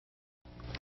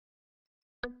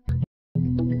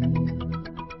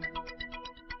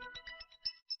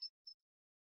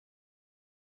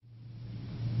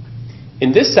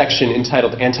In this section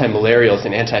entitled Antimalarials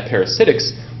and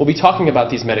Antiparasitics, we'll be talking about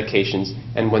these medications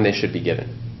and when they should be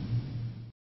given.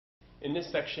 In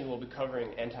this section, we'll be covering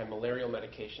antimalarial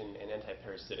medication and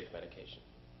antiparasitic medication.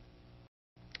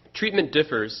 Treatment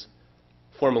differs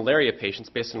for malaria patients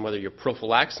based on whether you're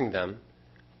prophylaxing them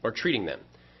or treating them.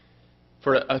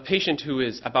 For a patient who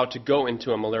is about to go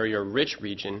into a malaria-rich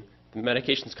region, the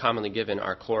medications commonly given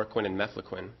are chloroquine and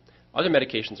mefloquine. Other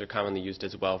medications are commonly used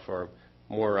as well for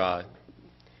more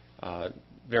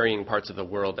varying parts of the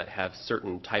world that have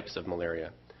certain types of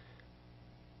malaria.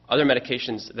 Other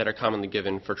medications that are commonly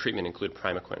given for treatment include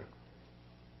primaquine.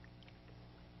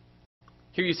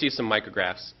 Here you see some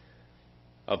micrographs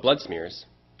of blood smears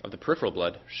of the peripheral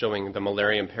blood showing the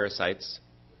malarium parasites.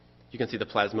 You can see the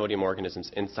plasmodium organisms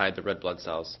inside the red blood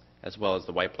cells as well as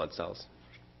the white blood cells.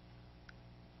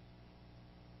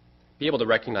 Be able to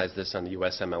recognize this on the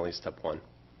USMLE Step 1.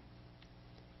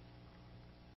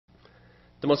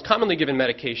 The most commonly given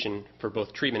medication for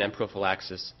both treatment and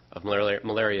prophylaxis of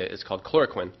malaria is called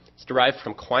chloroquine. It's derived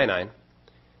from quinine,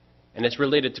 and it's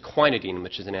related to quinidine,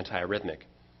 which is an antiarrhythmic.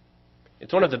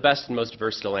 It's one of the best and most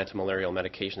versatile antimalarial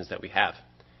medications that we have.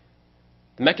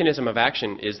 The mechanism of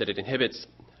action is that it inhibits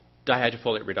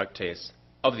dihydrofolate reductase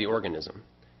of the organism.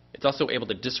 It's also able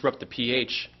to disrupt the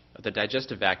pH of the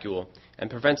digestive vacuole and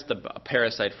prevents the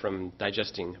parasite from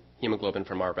digesting hemoglobin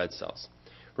from our red cells.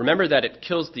 Remember that it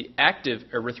kills the active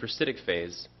erythrocytic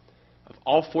phase of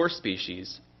all 4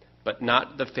 species, but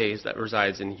not the phase that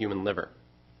resides in the human liver.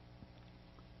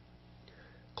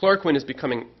 Chloroquine is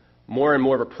becoming more and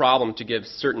more of a problem to give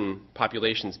certain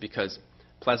populations because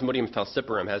Plasmodium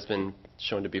falciparum has been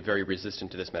shown to be very resistant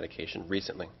to this medication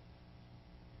recently.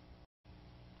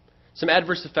 Some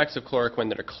adverse effects of chloroquine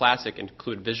that are classic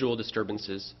include visual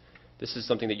disturbances. This is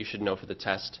something that you should know for the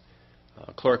test.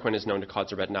 Chloroquine is known to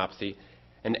cause a retinopathy.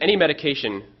 And any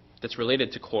medication that's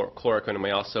related to chloroquine may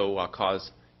also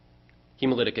cause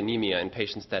hemolytic anemia in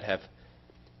patients that have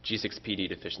G6PD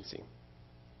deficiency.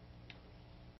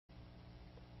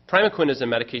 Primaquine is a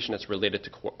medication that's related to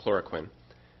chloroquine.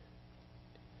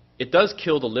 It does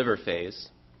kill the liver phase,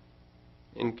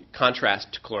 in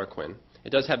contrast to chloroquine.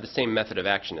 It does have the same method of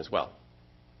action as well.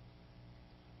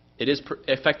 It is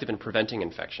effective in preventing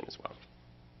infection as well.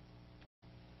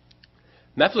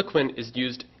 Mefloquine is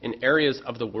used in areas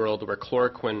of the world where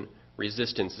chloroquine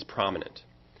resistance is prominent.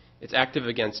 It's active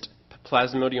against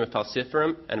Plasmodium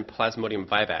falciparum and Plasmodium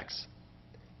vivax.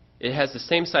 It has the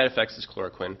same side effects as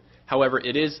chloroquine. However,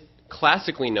 it is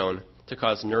classically known to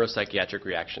cause neuropsychiatric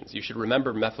reactions. You should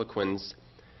remember mefloquine's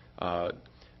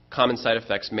common side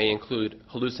effects may include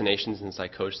hallucinations and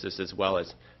psychosis as well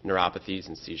as neuropathies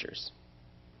and seizures.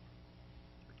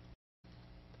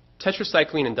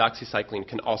 Tetracycline and doxycycline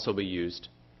can also be used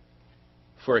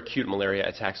for acute malaria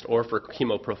attacks or for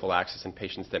chemoprophylaxis in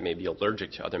patients that may be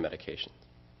allergic to other medications.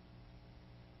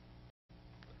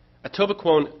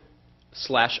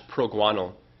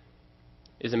 Atovaquone/proguanil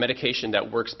is a medication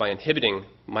that works by inhibiting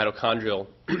mitochondrial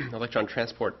electron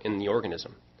transport in the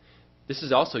organism. This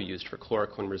is also used for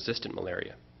chloroquine-resistant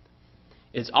malaria.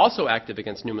 It is also active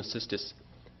against Pneumocystis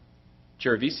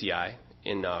jirovecii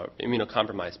in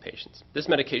immunocompromised patients. This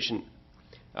medication,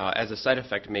 as a side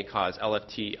effect, may cause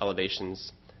LFT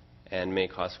elevations and may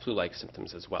cause flu-like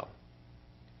symptoms as well.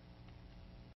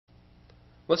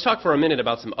 Let's talk for a minute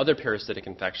about some other parasitic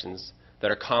infections that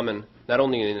are common not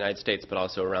only in the United States but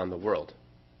also around the world.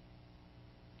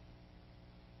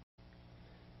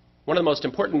 One of the most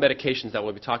important medications that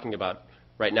we'll be talking about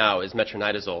right now is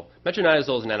metronidazole.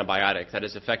 Metronidazole is an antibiotic that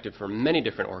is effective for many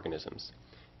different organisms.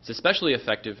 It's especially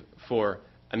effective for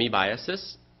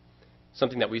amoebiasis,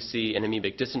 something that we see in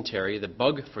amoebic dysentery. The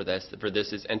bug for this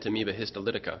is Entamoeba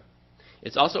histolytica.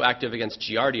 It's also active against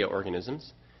Giardia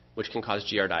organisms, which can cause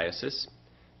giardiasis.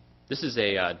 This is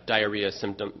a diarrhea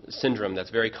syndrome that's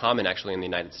very common actually in the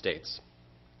United States.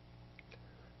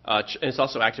 And it's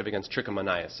also active against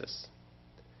trichomoniasis.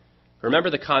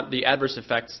 Remember the adverse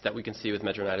effects that we can see with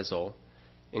metronidazole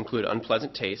include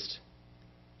unpleasant taste,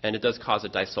 and it does cause a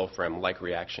disulfiram-like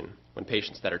reaction when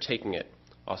patients that are taking it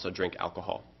also drink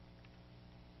alcohol.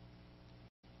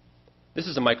 This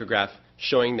is a micrograph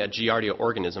showing that Giardia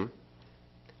organism,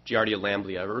 Giardia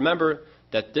lamblia. Remember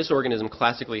that this organism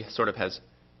classically sort of has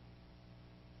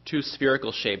 2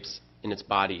 spherical shapes in its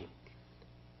body,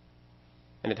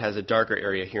 and it has a darker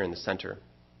area here in the center.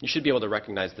 You should be able to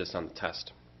recognize this on the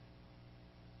test.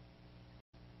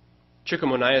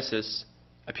 Trichomoniasis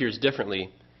appears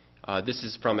differently. This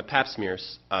is from a pap smear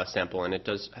sample, and it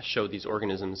does show these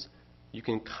organisms. You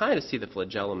can kind of see the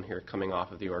flagellum here coming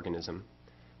off of the organism,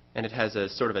 and it has a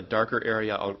sort of a darker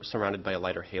area surrounded by a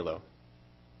lighter halo.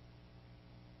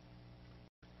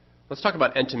 Let's talk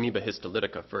about Entamoeba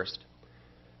histolytica first.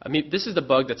 This is the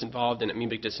bug that's involved in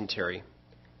amoebic dysentery.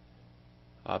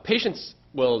 Patients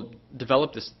will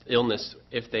develop this illness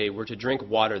if they were to drink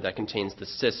water that contains the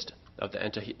cyst of the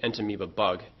Entamoeba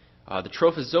bug. The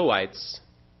trophozoites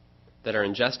that are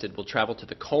ingested will travel to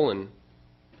the colon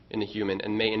in the human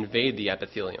and may invade the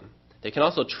epithelium. They can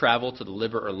also travel to the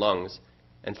liver or lungs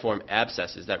and form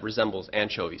abscesses that resembles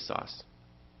anchovy sauce.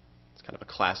 It's kind of a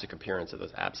classic appearance of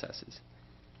those abscesses.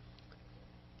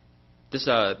 This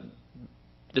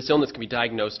illness can be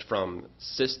diagnosed from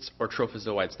cysts or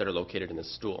trophozoites that are located in the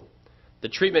stool. The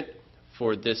treatment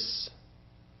for this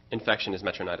infection is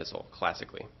metronidazole,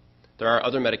 classically. There are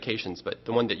other medications, but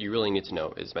the one that you really need to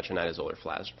know is metronidazole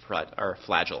or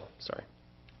Flagyl.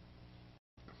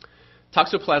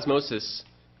 Toxoplasmosis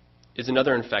is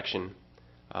another infection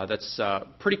that's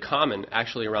pretty common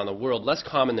actually around the world, less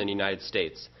common than the United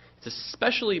States. It's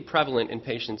especially prevalent in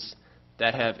patients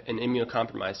that have an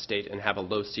immunocompromised state and have a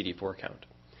low CD4 count.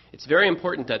 It's very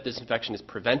important that this infection is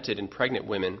prevented in pregnant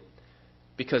women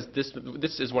because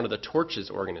this is one of the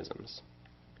Torch's organisms.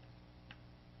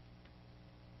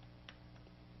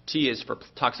 T is for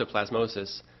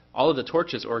toxoplasmosis. All of the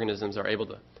Torch's organisms are able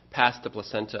to pass the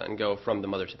placenta and go from the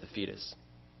mother to the fetus.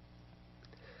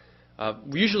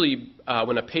 Usually,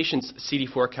 when a patient's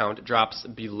CD4 count drops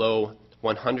below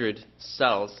 100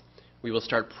 cells, we will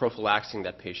start prophylaxing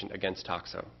that patient against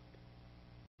toxo.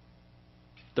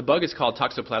 The bug is called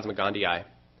Toxoplasma gondii.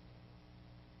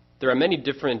 There are many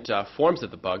different forms of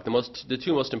the bug. The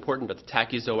two most important are the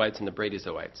tachyzoites and the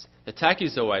bradyzoites. The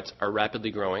tachyzoites are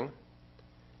rapidly growing.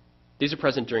 These are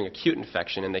present during acute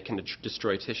infection and they can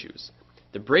destroy tissues.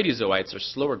 The bradyzoites are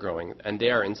slower growing and they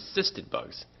are encysted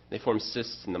bugs. They form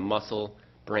cysts in the muscle,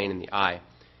 brain, and the eye.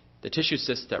 The tissue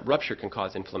cysts that rupture can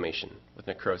cause inflammation with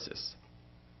necrosis.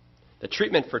 The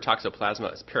treatment for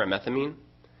toxoplasma is pyrimethamine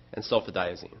and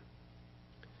sulfadiazine.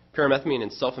 Pyrimethamine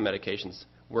and sulfa medications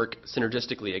work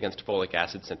synergistically against folic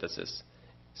acid synthesis,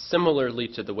 similarly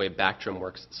to the way Bactrim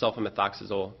works,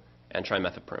 sulfamethoxazole and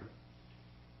trimethoprim.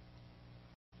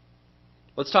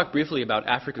 Let's talk briefly about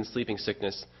African sleeping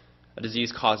sickness, a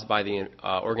disease caused by the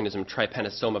organism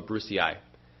Trypanosoma brucei.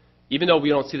 Even though we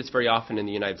don't see this very often in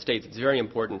the United States, it's very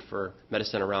important for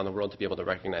medicine around the world to be able to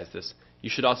recognize this. You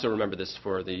should also remember this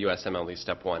for the USMLE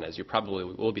Step 1, as you probably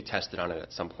will be tested on it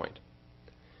at some point.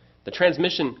 The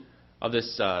transmission of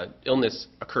this illness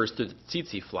occurs through the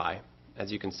tsetse fly, as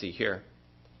you can see here.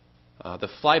 The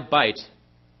fly bite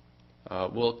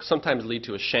will sometimes lead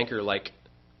to a chancre-like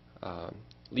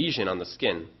lesion on the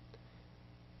skin,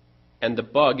 and the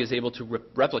bug is able to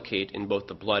replicate in both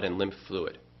the blood and lymph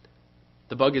fluid.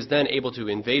 The bug is then able to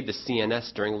invade the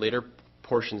CNS during later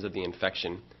portions of the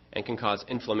infection and can cause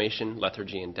inflammation,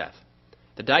 lethargy, and death.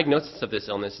 The diagnosis of this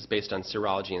illness is based on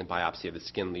serology and biopsy of the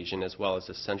skin lesion as well as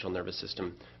the central nervous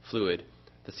system fluid,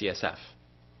 the CSF.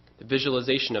 The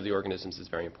visualization of the organisms is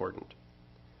very important.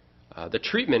 The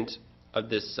treatment of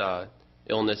this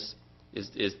illness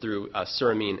is through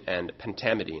ceramine and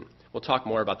pentamidine. We'll talk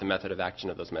more about the method of action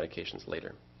of those medications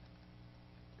later.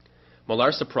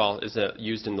 Molarsoprol is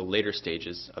used in the later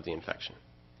stages of the infection.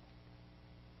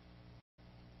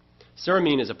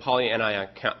 Ceramine is a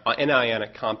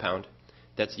polyanionic compound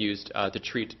that's used to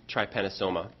treat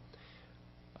trypanosoma.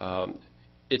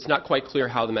 It's not quite clear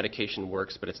how the medication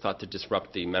works, but it's thought to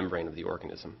disrupt the membrane of the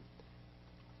organism.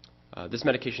 This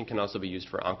medication can also be used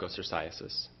for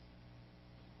onchocerciasis.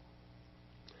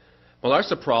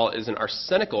 Molarsoprol is an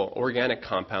arsenical organic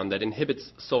compound that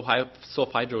inhibits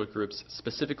sulfhydryl groups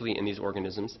specifically in these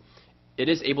organisms. It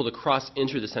is able to cross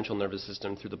into the central nervous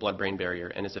system through the blood-brain barrier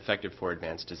and is effective for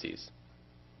advanced disease.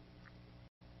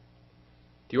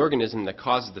 The organism that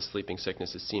causes the sleeping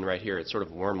sickness is seen right here. It's sort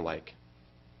of worm-like.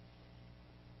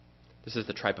 This is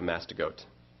the trypomastogote.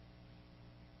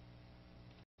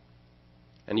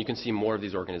 And you can see more of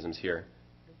these organisms here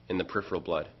in the peripheral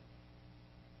blood.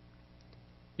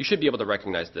 You should be able to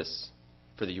recognize this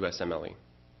for the USMLE.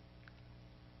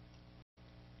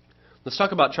 Let's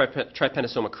talk about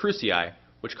Trypanosoma cruzi,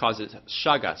 which causes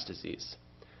Chagas disease.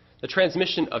 The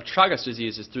transmission of Chagas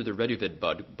disease is through the reduvid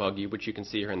bug, which you can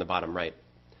see here in the bottom right.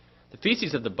 The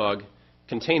feces of the bug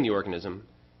contain the organism,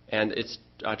 and it's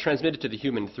transmitted to the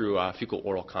human through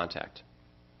fecal-oral contact.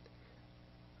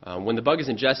 When the bug is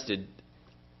ingested,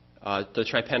 the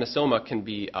trypanosoma can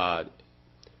be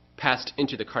passed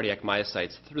into the cardiac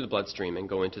myocytes through the bloodstream and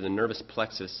go into the nervous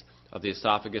plexus of the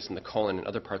esophagus and the colon and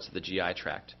other parts of the GI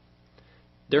tract.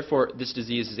 Therefore, this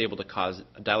disease is able to cause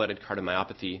a dilated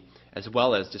cardiomyopathy as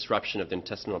well as disruption of the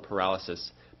intestinal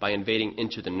paralysis by invading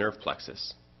into the nerve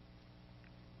plexus.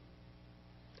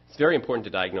 It's very important to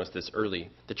diagnose this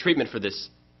early. The treatment for this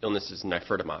illness is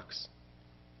nifurtimox.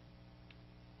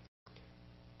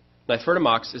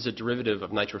 Nifurtimox is a derivative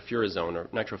of nitrofurazone or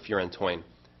nitrofurantoin.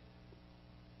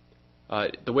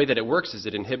 The way that it works is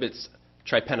it inhibits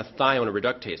trypanothione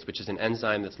reductase, which is an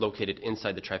enzyme that's located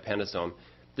inside the trypanosome.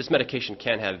 This medication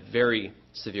can have very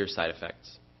severe side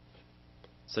effects,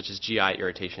 such as GI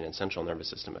irritation and central nervous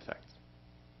system effects.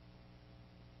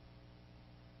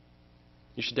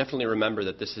 You should definitely remember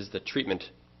that this is the treatment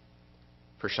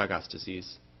for Chagas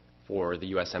disease for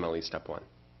the USMLE Step 1.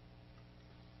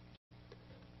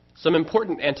 Some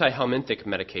important anti-helminthic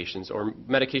medications, or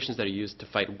medications that are used to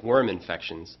fight worm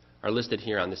infections, are listed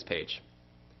here on this page.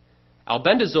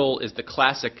 Albendazole is the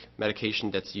classic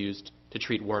medication that's used to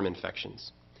treat worm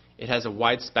infections. It has a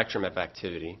wide spectrum of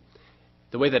activity.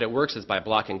 The way that it works is by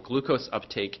blocking glucose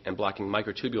uptake and blocking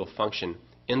microtubule function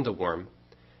in the worm.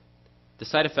 The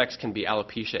side effects can be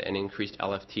alopecia and increased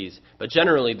LFTs, but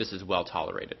generally this is well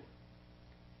tolerated.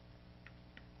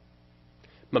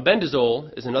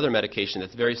 Mebendazole is another medication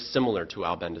that's very similar to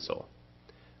albendazole.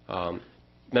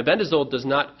 Mebendazole does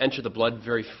not enter the blood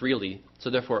very freely, so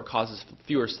therefore it causes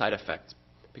fewer side effects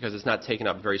because it's not taken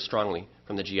up very strongly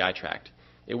from the GI tract.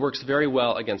 It works very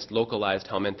well against localized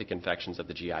helminthic infections of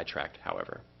the GI tract,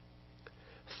 however.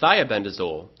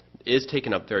 Thiabendazole is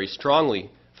taken up very strongly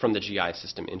from the GI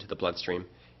system into the bloodstream,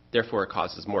 therefore it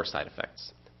causes more side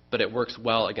effects. But it works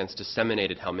well against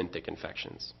disseminated helminthic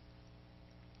infections.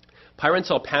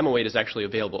 Pyrantel pamoate is actually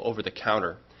available over the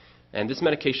counter, and this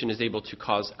medication is able to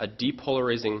cause a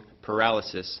depolarizing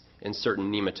paralysis in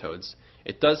certain nematodes.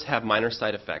 It does have minor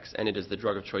side effects, and it is the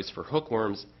drug of choice for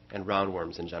hookworms and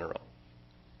roundworms in general.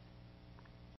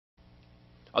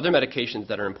 Other medications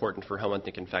that are important for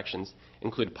helminthic infections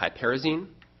include piperazine,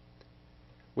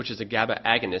 which is a GABA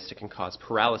agonist. It can cause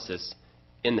paralysis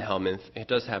in the helminth. It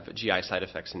does have GI side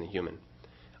effects in the human.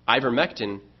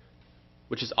 Ivermectin,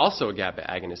 which is also a GABA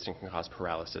agonist and can cause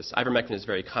paralysis. Ivermectin is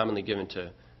very commonly given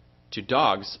to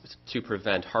dogs to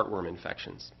prevent heartworm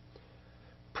infections.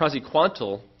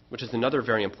 Praziquantel, which is another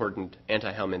very important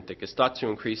anti-helminthic, is thought to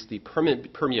increase the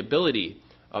permeability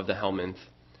of the helminth,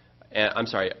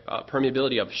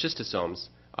 permeability of schistosomes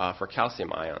for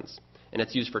calcium ions. And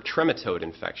it's used for trematode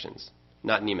infections,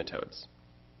 not nematodes.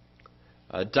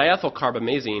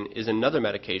 Diethylcarbamazine is another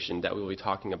medication that we will be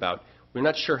talking about. We're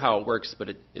not sure how it works, but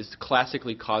it is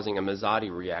classically causing a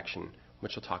Mazzotti reaction,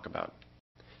 which we'll talk about.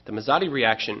 The Mazzotti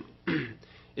reaction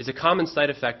is a common side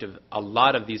effect of a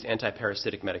lot of these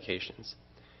antiparasitic medications.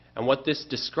 And what this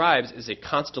describes is a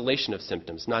constellation of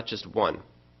symptoms, not just one,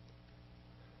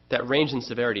 that range in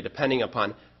severity depending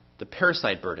upon the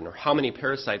parasite burden, or how many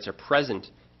parasites are present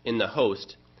in the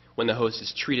host when the host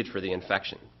is treated for the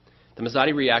infection. The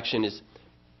Mazzotti reaction is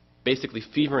basically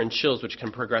fever and chills, which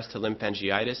can progress to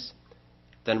lymphangiitis,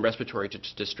 then respiratory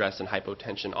distress and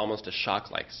hypotension, almost a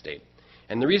shock-like state.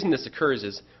 And the reason this occurs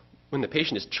is when the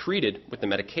patient is treated with the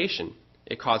medication,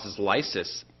 it causes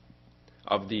lysis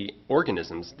of the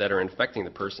organisms that are infecting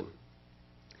the person.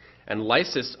 And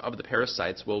lysis of the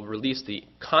parasites will release the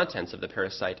contents of the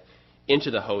parasite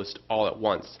into the host all at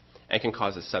once and can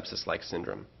cause a sepsis-like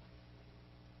syndrome.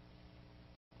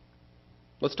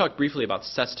 Let's talk briefly about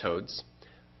cestodes.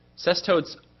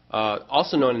 Cestodes,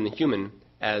 also known in the human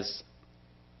as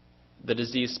the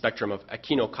disease spectrum of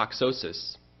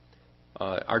echinococciosis,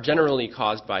 are generally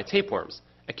caused by tapeworms.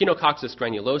 Echinococcus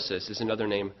granulosus is another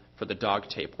name for the dog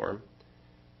tapeworm.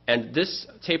 And this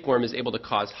tapeworm is able to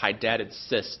cause hydatid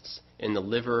cysts in the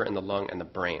liver and the lung and the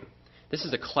brain. This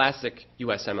is a classic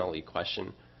USMLE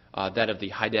question, that of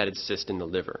the hydatid cyst in the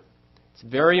liver. It's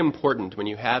very important when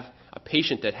you have a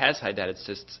patient that has hydatid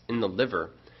cysts in the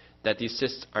liver that these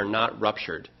cysts are not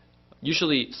ruptured.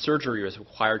 Usually surgery is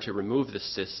required to remove the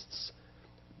cysts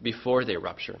before they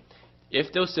rupture.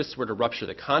 If those cysts were to rupture,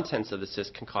 the contents of the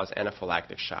cyst can cause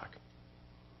anaphylactic shock.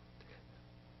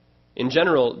 In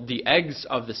general, the eggs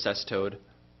of the cestode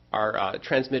are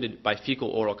transmitted by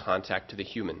fecal-oral contact to the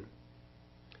human.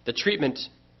 The treatment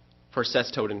for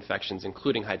cestode infections,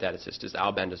 including hydatid cyst, is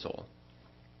albendazole.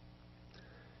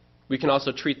 We can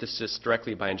also treat the cysts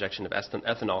directly by injection of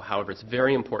ethanol. However, it's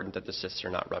very important that the cysts are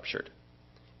not ruptured.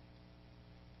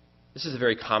 This is a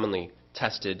very commonly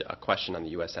tested question on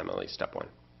the USMLE Step 1.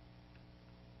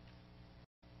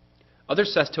 Other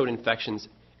cestode infections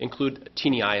include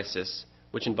teniasis,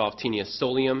 which involve Tinea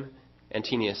solium and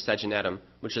Tinea saginatum,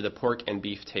 which are the pork and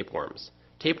beef tapeworms.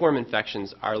 Tapeworm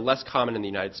infections are less common in the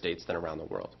United States than around the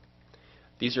world.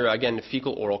 These are, again,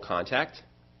 fecal-oral contact,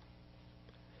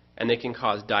 and they can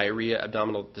cause diarrhea,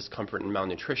 abdominal discomfort, and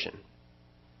malnutrition.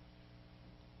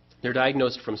 They're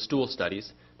diagnosed from stool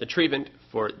studies. The treatment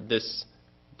for this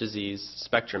disease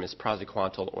spectrum is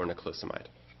praziquantel or niclosamide.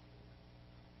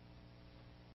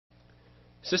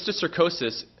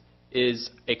 Cysticercosis is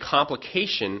a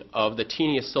complication of the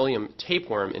Teniosolium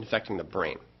tapeworm infecting the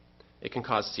brain. It can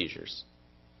cause seizures.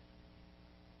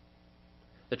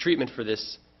 The treatment for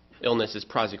this illness is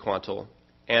praziquantel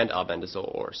and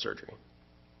albendazole or surgery.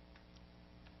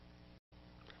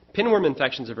 Pinworm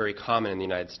infections are very common in the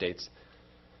United States.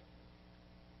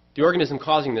 The organism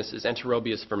causing this is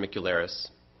Enterobius vermicularis.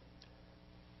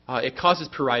 It causes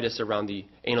pruritus around the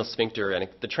anal sphincter, and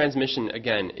the transmission,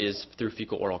 again, is through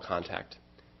fecal-oral contact.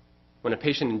 When a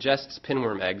patient ingests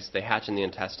pinworm eggs, they hatch in the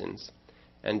intestines.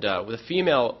 And the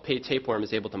female tapeworm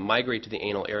is able to migrate to the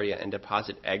anal area and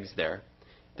deposit eggs there.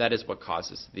 That is what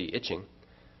causes the itching.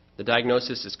 The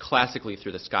diagnosis is classically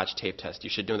through the Scotch tape test. You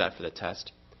should know that for the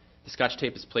test. The Scotch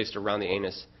tape is placed around the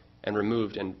anus and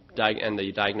removed, and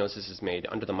the diagnosis is made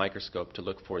under the microscope to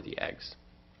look for the eggs.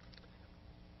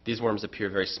 These worms appear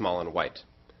very small and white.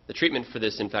 The treatment for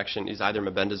this infection is either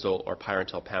mebendazole or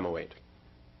pyrantel pamoate.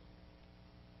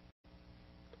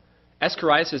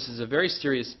 Ascariasis is a very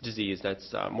serious disease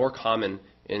that's more common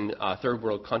in third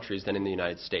world countries than in the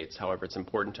United States. However, it's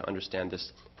important to understand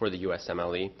this for the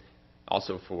USMLE,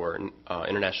 also for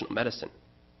international medicine.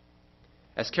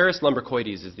 Ascaris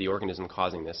lumbricoides is the organism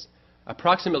causing this.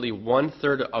 Approximately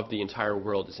 1/3 of the entire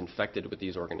world is infected with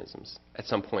these organisms at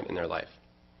some point in their life.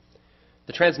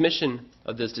 The transmission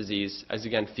of this disease is,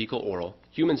 again, fecal-oral.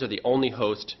 Humans are the only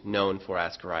host known for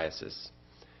ascariasis.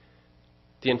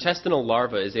 The intestinal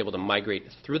larva is able to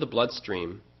migrate through the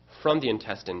bloodstream from the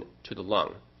intestine to the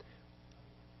lung.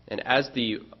 And as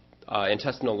the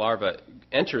intestinal larva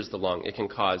enters the lung, it can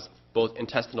cause both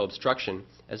intestinal obstruction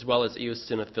as well as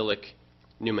eosinophilic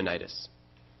pneumonitis.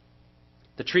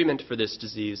 The treatment for this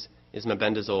disease is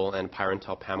mebendazole and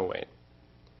pyrantel pamoate.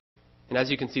 And as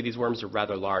you can see, these worms are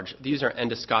rather large. These are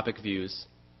endoscopic views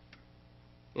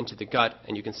into the gut,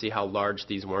 and you can see how large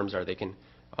these worms are. They can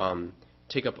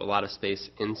take up a lot of space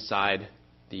inside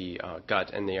the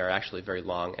gut, and they are actually very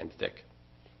long and thick.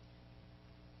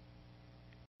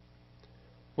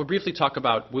 We'll briefly talk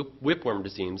about whipworm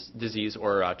disease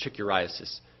or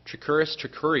trichuriasis. Trichuris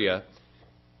trichuria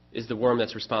is the worm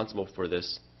that's responsible for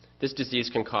this. This disease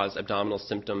can cause abdominal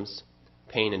symptoms,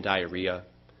 pain, and diarrhea.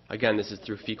 Again, this is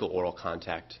through fecal-oral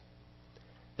contact.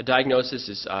 The diagnosis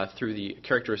is through the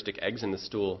characteristic eggs in the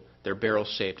stool. They're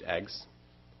barrel-shaped eggs.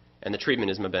 And the treatment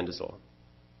is mebendazole.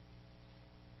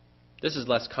 This is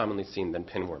less commonly seen than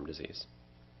pinworm disease.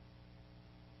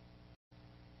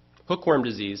 Hookworm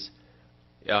disease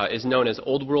is known as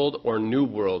Old World or New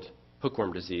World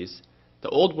hookworm disease. The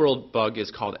Old World bug is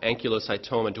called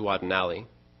Ankylocytoma duodenale.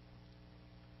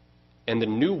 And the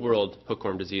New World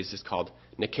hookworm disease is called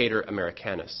Necator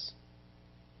americanus.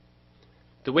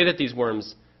 The way that these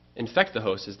worms infect the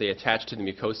host is they attach to the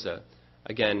mucosa,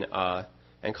 again,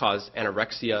 and cause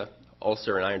anorexia,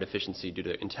 ulcer, and iron deficiency due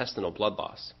to intestinal blood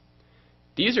loss.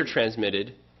 These are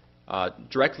transmitted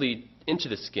directly into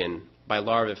the skin by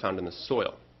larvae found in the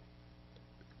soil.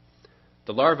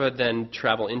 The larvae then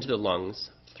travel into the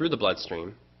lungs through the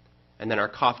bloodstream and then are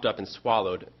coughed up and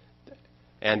swallowed,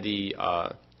 and the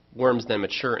worms then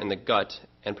mature in the gut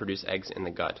and produce eggs in the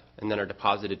gut, and then are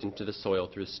deposited into the soil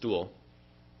through the stool.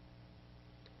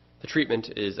 The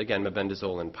treatment is, again,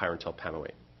 mebendazole and pyrantel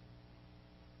pamoate.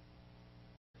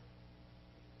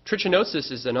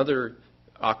 Trichinosis is another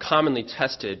commonly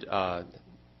tested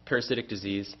parasitic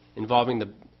disease involving the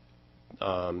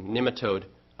nematode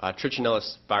Trichinella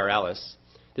spiralis.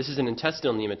 This is an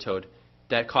intestinal nematode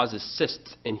that causes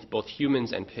cysts in both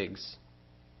humans and pigs.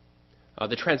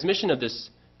 The transmission of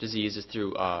this disease is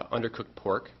through undercooked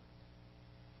pork.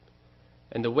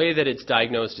 And the way that it's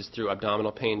diagnosed is through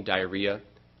abdominal pain, diarrhea,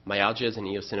 myalgias, and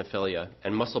eosinophilia,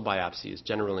 and muscle biopsy is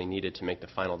generally needed to make the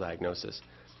final diagnosis.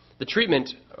 The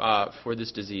treatment for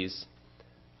this disease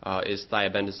is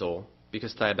thiabendazole,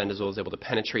 because thiabendazole is able to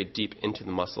penetrate deep into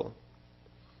the muscle.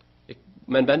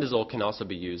 Mebendazole can also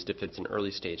be used if it's an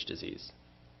early stage disease.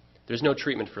 There's no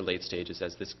treatment for late stages,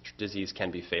 as this disease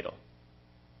can be fatal.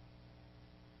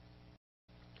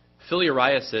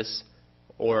 Filariasis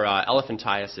or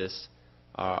elephantiasis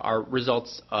are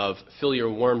results of filiar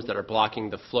worms that are blocking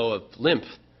the flow of lymph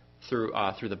through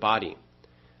the body.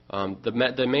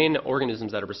 The main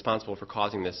organisms that are responsible for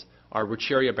causing this are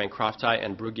Wucheria bancrofti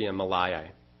and Brugia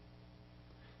malayi.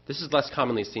 This is less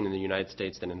commonly seen in the United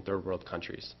States than in third world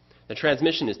countries. The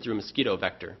transmission is through mosquito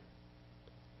vector.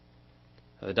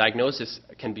 The diagnosis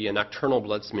can be a nocturnal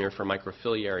blood smear for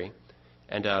microfiliary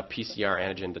and PCR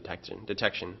antigen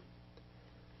detection.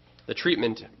 The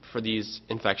treatment for these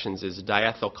infections is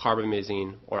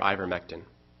diethylcarbamazine or ivermectin.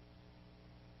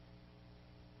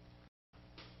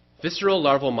 Visceral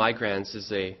larval migrans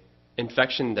is a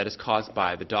infection that is caused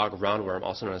by the dog roundworm,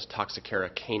 also known as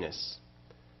Toxocara canis.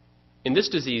 In this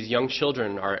disease, young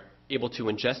children are able to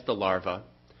ingest the larva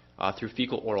through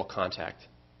fecal-oral contact,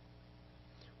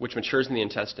 which matures in the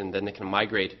intestine. Then they can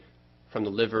migrate from the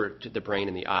liver to the brain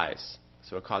and the eyes,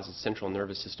 so it causes central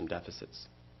nervous system deficits.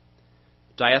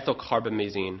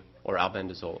 Diethylcarbamazine or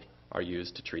albendazole are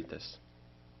used to treat this.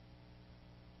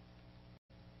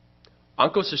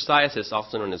 Onchocerciasis,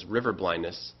 also known as river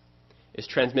blindness, is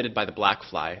transmitted by the black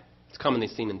fly. It's commonly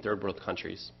seen in third world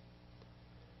countries.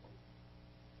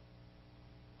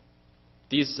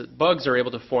 These bugs are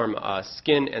able to form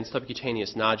skin and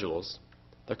subcutaneous nodules.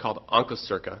 They're called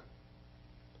onchocerca.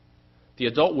 The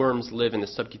adult worms live in the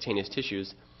subcutaneous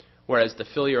tissues, whereas the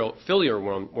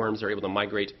filial worms are able to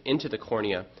migrate into the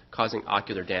cornea, causing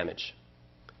ocular damage.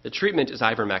 The treatment is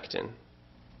ivermectin.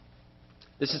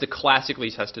 This is a classically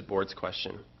tested boards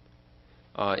question.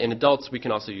 In adults, we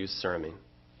can also use ceramine.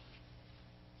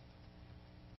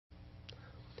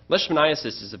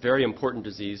 Leishmaniasis is a very important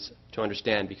disease to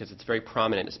understand because it's very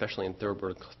prominent, especially in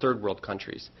third world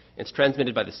countries. It's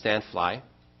transmitted by the sandfly.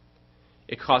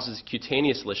 It causes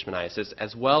cutaneous leishmaniasis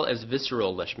as well as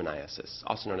visceral leishmaniasis,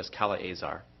 also known as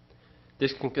cala-azar.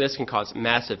 This can cause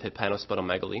massive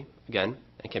hepatosplenomegaly, again,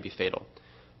 and can be fatal.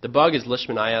 The bug is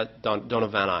Leishmania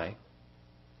donovani,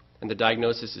 and the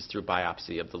diagnosis is through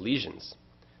biopsy of the lesions.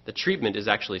 The treatment is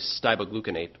actually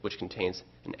stibogluconate, which contains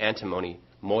an antimony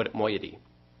moiety.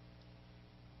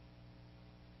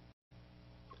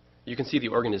 You can see the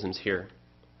organisms here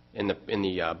in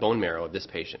the bone marrow of this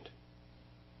patient.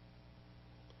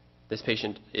 This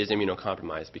patient is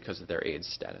immunocompromised because of their AIDS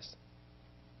status.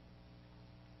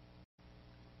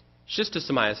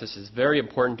 Schistosomiasis is very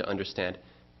important to understand.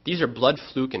 These are blood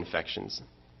fluke infections.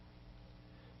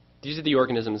 These are the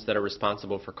organisms that are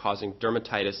responsible for causing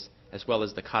dermatitis as well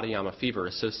as the Katayama fever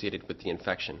associated with the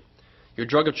infection. Your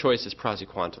drug of choice is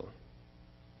praziquantel.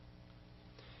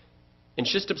 In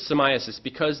schistosomiasis,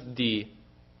 because the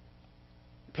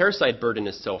parasite burden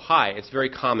is so high, it's very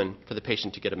common for the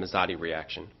patient to get a Mazzotti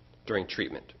reaction during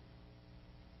treatment.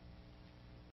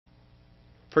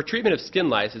 For treatment of skin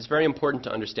lice, it's very important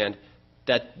to understand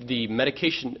that the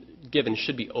medication given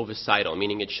should be ovicidal,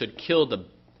 meaning it should kill the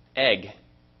egg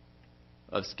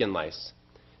of skin lice.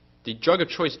 The drug of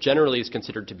choice generally is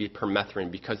considered to be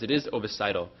permethrin because it is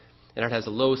ovicidal and it has a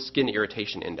low skin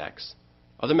irritation index.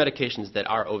 Other medications that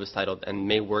are ovicidal and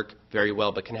may work very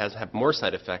well but can have more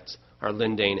side effects are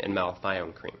lindane and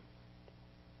malathion cream.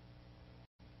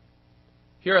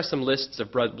 Here are some lists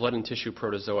of blood and tissue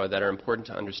protozoa that are important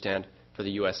to understand for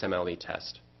the USMLE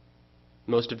test.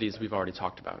 Most of these we've already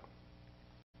talked about.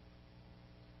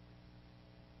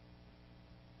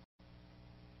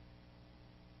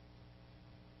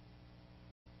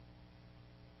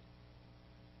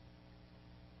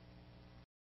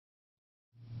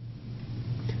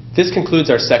 This concludes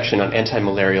our section on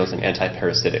antimalarials and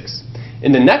antiparasitics.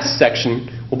 In the next section,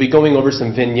 we'll be going over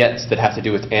some vignettes that have to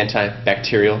do with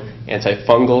antibacterial,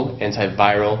 antifungal,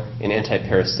 antiviral, and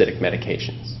antiparasitic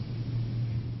medications.